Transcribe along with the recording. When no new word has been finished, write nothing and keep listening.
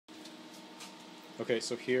Okay,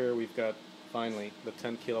 so here we've got finally the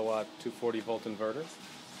 10 kilowatt 240 volt inverter,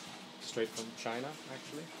 straight from China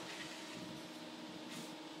actually.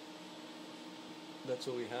 That's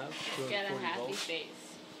what we have. Get a happy volts. face.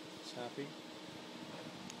 It's happy.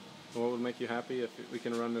 And what would make you happy if we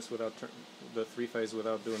can run this without the three-phase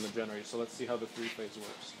without doing the generator? So let's see how the three-phase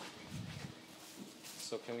works.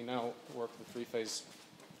 So can we now work the three-phase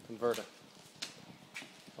converter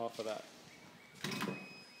off of that?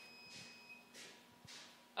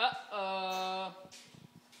 Uh-oh.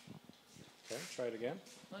 Okay, try it again.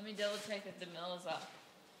 Let me double check that the mill is up.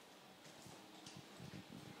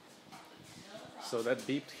 So that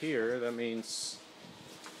beeped here, that means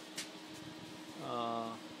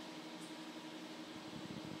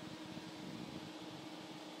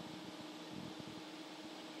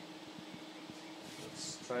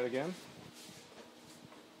let's try it again.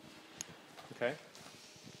 Okay.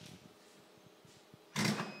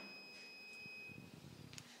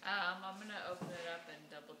 I'm gonna open it up and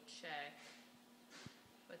double check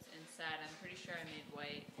what's inside. I'm pretty sure I made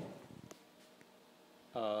white.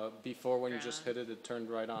 Before when you just hit it, it turned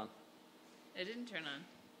right on. It didn't turn on.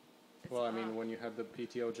 It's Well, I off. mean when you had the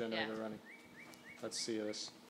PTO generator running. Let's see this.